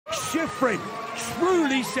Shiffrin,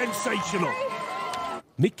 truly sensational.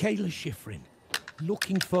 Michaela Shiffrin,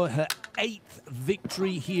 looking for her 8th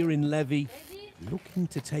victory here in Levi, looking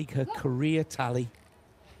to take her career tally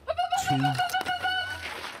to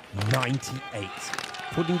 98,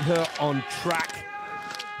 putting her on track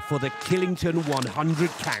for the Killington 100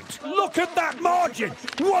 count. Look at that margin!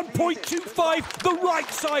 1.25, the right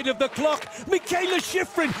side of the clock. Michaela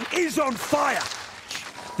Shiffrin is on fire.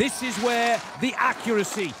 This is where the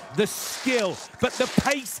accuracy, the skill, but the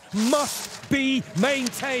pace must be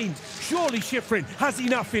maintained. Surely Shiffrin has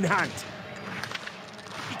enough in hand.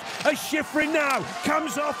 As Shiffrin now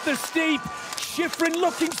comes off the steep. Shiffrin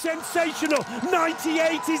looking sensational.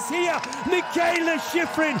 98 is here. Michaela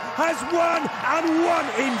Shiffrin has won, and won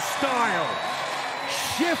in style.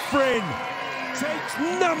 Shiffrin takes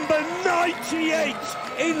number 98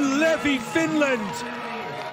 in Levi, Finland.